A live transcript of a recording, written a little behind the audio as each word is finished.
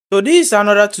So this is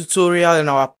another tutorial in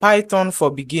our Python for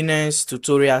Beginners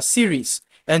tutorial series,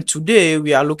 and today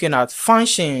we are looking at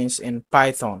functions in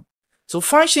Python. So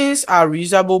functions are a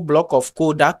reusable block of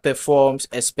code that performs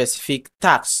a specific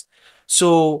task.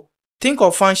 So think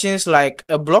of functions like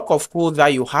a block of code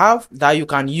that you have that you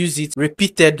can use it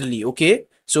repeatedly, okay?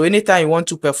 So anytime you want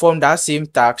to perform that same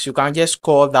task, you can just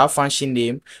call that function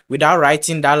name without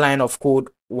writing that line of code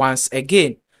once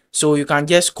again. So you can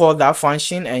just call that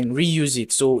function and reuse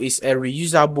it. So it's a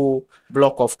reusable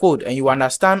block of code, and you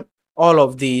understand all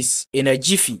of this in a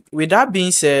jiffy. With that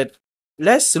being said,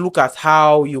 let's look at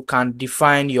how you can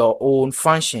define your own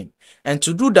function. And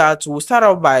to do that, we'll start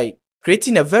off by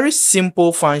creating a very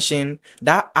simple function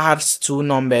that adds two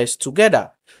numbers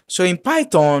together. So in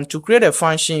Python, to create a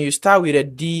function, you start with a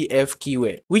def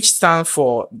keyword, which stands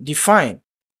for define,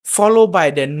 followed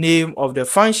by the name of the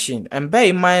function. And bear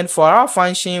in mind, for our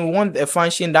function, we want a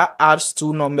function that adds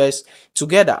two numbers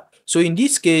together. So in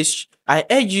this case, I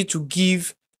urge you to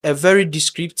give a very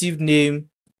descriptive name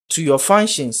to your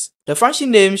functions. The function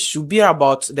names should be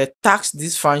about the tasks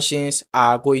these functions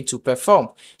are going to perform.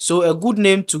 So a good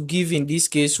name to give in this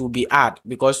case will be add,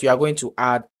 because you are going to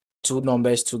add two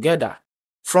numbers together.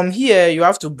 From here, you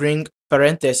have to bring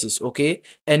parentheses, okay?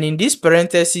 And in this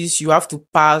parentheses, you have to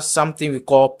pass something we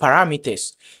call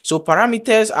parameters. So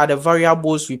parameters are the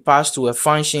variables we pass to a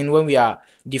function when we are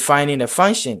defining a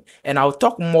function. And I'll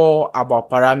talk more about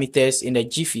parameters in a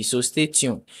jiffy, so stay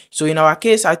tuned. So in our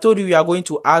case, I told you we are going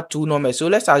to add two numbers. So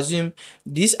let's assume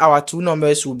these our two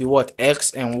numbers will be what?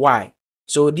 X and Y.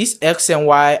 So these X and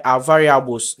Y are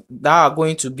variables that are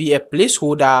going to be a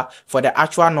placeholder for the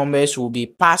actual numbers we'll be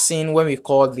passing when we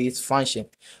call this function.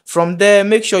 From there,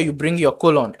 make sure you bring your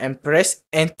colon and press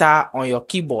enter on your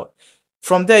keyboard.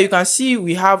 From there, you can see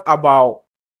we have about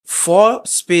 4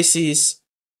 spaces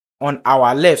on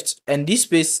our left, and this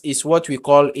space is what we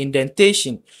call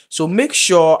indentation. So make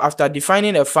sure after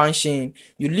defining a function,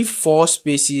 you leave 4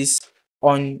 spaces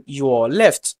on your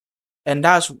left, and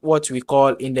that's what we call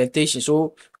indentation.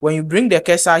 So when you bring the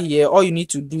cursor here, all you need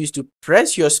to do is to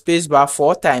press your space bar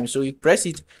 4 times. So you press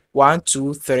it 1,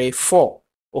 2, 3, 4.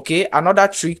 Okay, another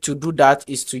trick to do that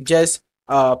is to just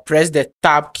press the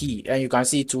tab key, and you can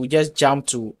see it will just jump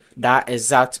to that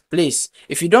exact place.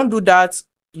 If you don't do that,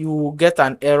 you will get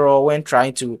an error when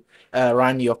trying to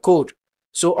run your code.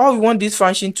 So all we want this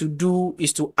function to do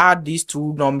is to add these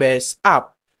two numbers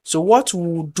up. So what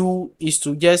we'll do is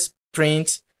to just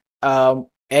print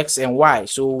X and Y.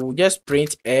 So we'll just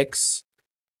print X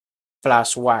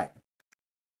plus Y.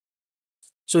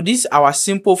 So this is our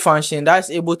simple function that's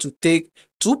able to take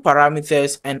two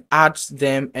parameters and add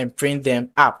them and print them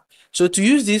up. So to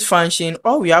use this function,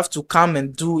 all we have to come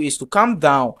and do is to come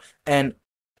down and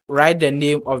write the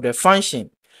name of the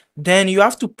function. Then you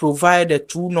have to provide the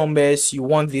two numbers you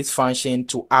want this function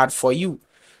to add for you.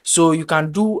 So you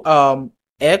can do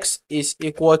X is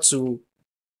equal to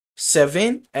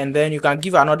 7, and then you can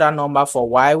give another number for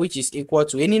Y, which is equal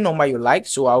to any number you like.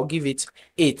 So I'll give it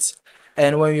 8.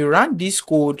 And when you run this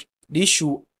code, this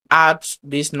should add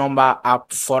this number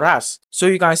up for us. So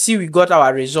you can see we got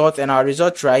our result, and our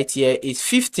result right here is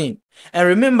 15. And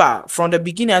remember, from the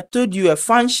beginning, I told you a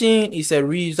function is a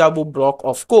reusable block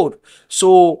of code.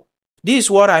 So this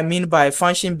is what I mean by a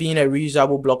function being a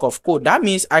reusable block of code. That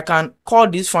means I can call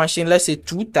this function, let's say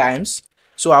 2 times.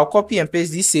 So I'll copy and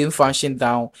paste this same function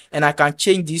down, and I can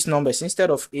change these numbers.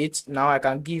 Instead of 8, now I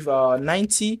can give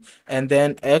 90, and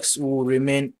then X will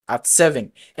remain at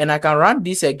 7. And I can run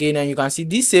this again, and you can see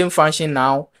this same function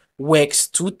now works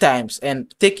 2 times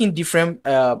and taking different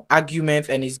arguments,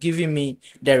 and it's giving me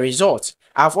the result.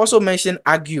 I've also mentioned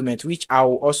argument, which I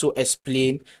will also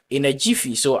explain in a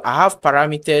jiffy. So I have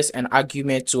parameters and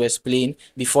argument to explain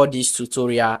before this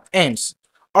tutorial ends.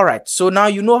 All right, so now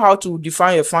you know how to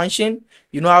define a function.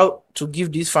 You know how to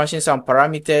give this function some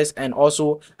parameters and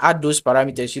also add those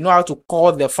parameters. You know how to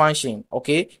call the function,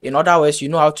 okay? In other words, you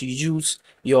know how to use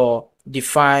your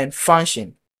define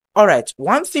function. All right,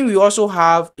 one thing we also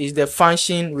have is the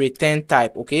function return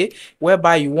type, okay,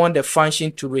 whereby you want the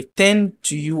function to return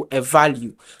to you a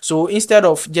value. So instead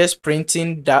of just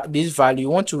printing this value, you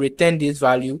want to return this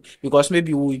value because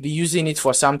maybe we'll be using it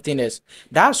for something else.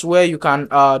 That's where you can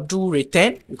do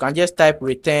return. You can just type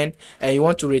return, and you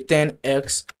want to return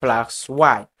X plus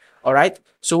Y. All right,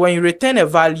 so when you return a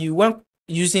value, when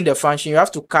using the function, you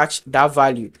have to catch that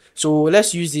value. So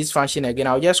let's use this function again.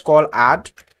 I'll just call add,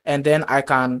 and then I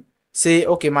can say,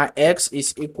 okay, my X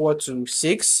is equal to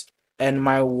 6 and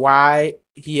my Y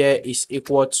here is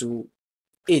equal to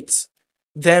 8.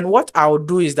 Then what I'll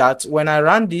do is that when I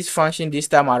run this function this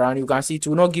time around, you can see it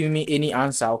will not give me any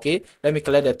answer. Okay, let me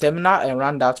clear the terminal and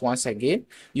run that once again.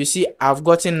 You see I've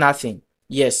gotten nothing.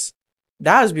 Yes,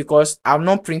 that's because I'm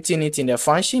not printing it in the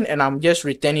function and I'm just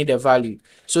returning the value.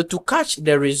 So to catch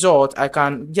the result, I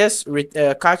can just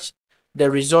catch the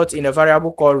result in a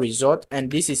variable called result, and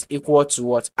this is equal to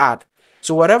what? Add.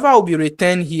 So whatever will be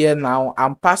returned here now,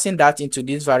 I'm passing that into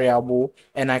this variable,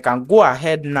 and I can go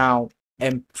ahead now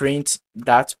and print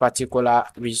that particular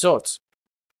result.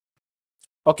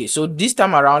 Okay, so this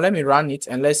time around, let me run it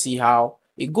and let's see how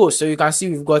it goes. So you can see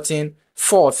we've gotten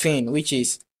 14, which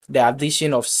is the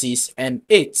addition of 6 and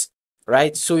 8,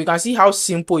 right? So you can see how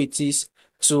simple it is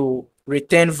to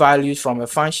return values from a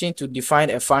function, to define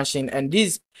a function, and this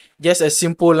is just a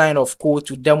simple line of code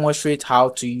to demonstrate how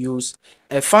to use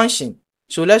a function.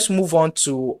 So let's move on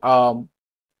to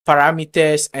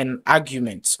parameters and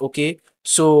arguments. Okay,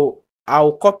 so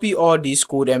I'll copy all this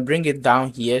code and bring it down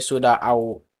here so that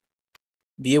I'll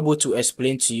be able to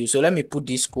explain to you. So let me put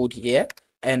this code here,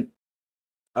 and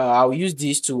I'll use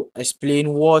this to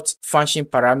explain what function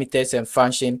parameters and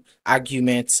function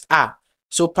arguments are.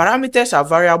 So parameters are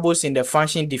variables in the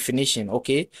function definition.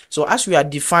 Okay, so as we are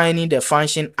defining the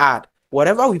function add,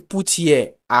 whatever we put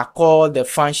here are called the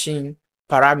function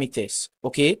parameters.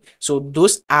 Okay, so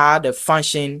those are the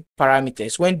function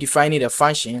parameters. When defining the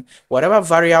function, whatever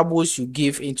variables you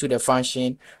give into the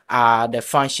function are the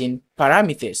function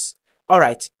parameters. All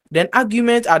right, then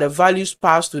arguments are the values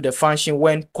passed to the function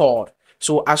when called.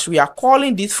 So as we are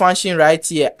calling this function right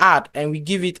here, add, and we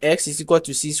give it x is equal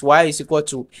to 6, y is equal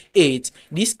to 8,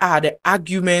 these are the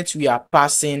arguments we are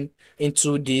passing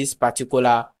into this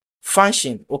particular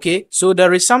function. Okay, so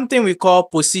there is something we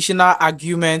call positional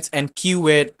argument and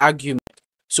keyword argument.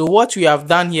 So what we have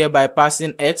done here by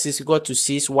passing x is equal to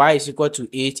 6, y is equal to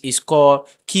 8 is called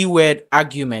keyword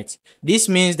argument. This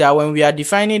means that when we are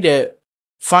defining the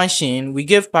function, we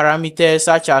give parameters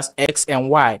such as x and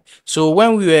y. So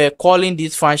when we were calling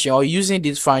this function or using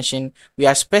this function, we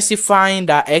are specifying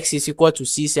that x is equal to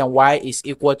 6 and y is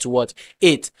equal to what?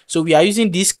 8. So we are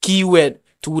using this keyword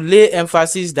to lay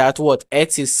emphasis that what?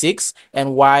 X is 6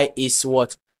 and y is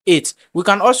what? 8. We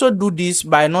can also do this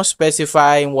by not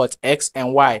specifying what? X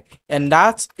and y, and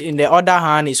that in the other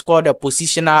hand is called a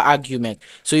positional argument.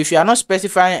 So if you are not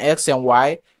specifying x and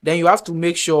y, then you have to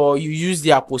make sure you use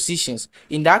their positions.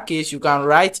 In that case, you can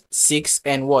write 6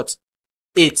 and what?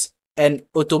 8, and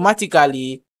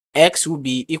automatically x will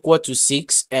be equal to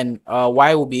 6 and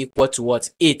y will be equal to what?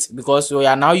 8, because we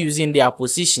are now using their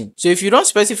position. So if you don't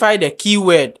specify the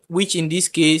keyword, which in this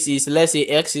case is, let's say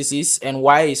x is 6 and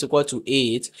y is equal to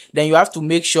 8, then you have to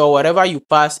make sure whatever you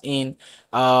pass in,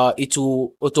 it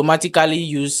will automatically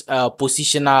use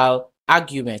positional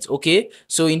argument. Okay,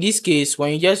 so in this case,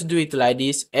 when you just do it like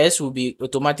this, s will be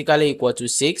automatically equal to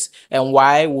 6 and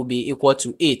y will be equal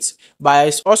to 8. But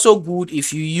it's also good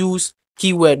if you use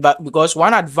keyword, but because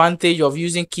one advantage of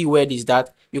using keyword is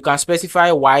that you can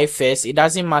specify y first. It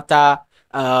doesn't matter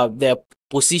the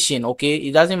position. Okay,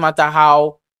 it doesn't matter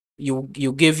how you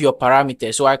give your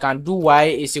parameter. So I can do y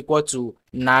is equal to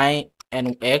 9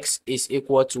 and x is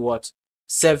equal to what?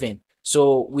 7.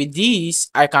 So with this,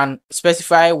 I can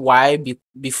specify y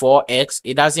before x.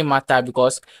 It doesn't matter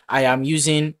because I am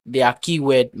using their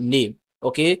keyword name.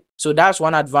 Okay, so that's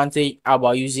one advantage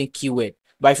about using keyword.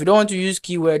 But if you don't want to use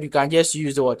keyword, you can just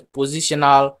use the what?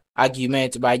 Positional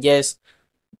argument by just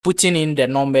putting in the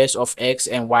numbers of x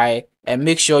and y and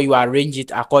make sure you arrange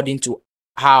it according to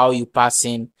how you pass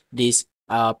in these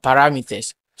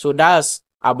parameters. So that's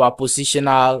about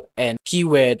positional and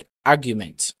keyword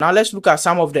arguments. Now let's look at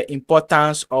some of the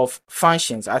importance of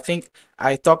functions. I think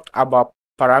I talked about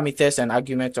parameters and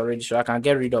arguments already, so I can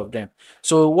get rid of them.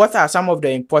 So what are some of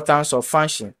the importance of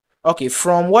function? Okay,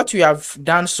 from what we have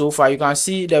done so far, you can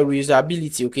see the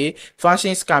reusability. Okay,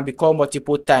 functions can be called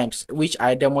multiple times, which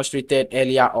I demonstrated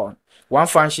earlier on. One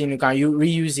function, you can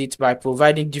reuse it by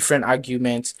providing different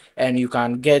arguments, and you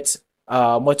can get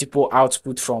multiple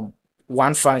output from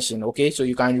one function. Okay, so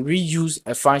you can reuse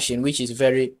a function, which is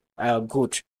very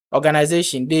good.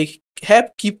 Organization, they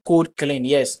help keep code clean,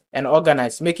 yes, and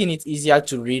organized, making it easier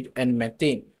to read and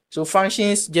maintain. So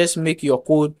functions just make your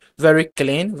code very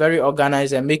clean, very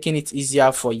organized, and making it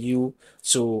easier for you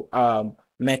to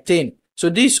maintain. So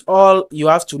this all you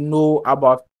have to know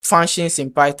about functions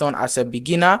in Python as a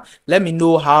beginner. Let me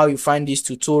know how you find this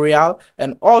tutorial,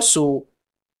 and also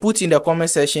put in the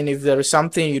comment section if there is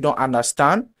something you don't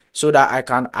understand so that I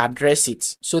can address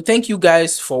it. So thank you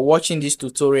guys for watching this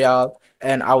tutorial,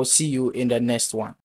 and I'll see you in the next one.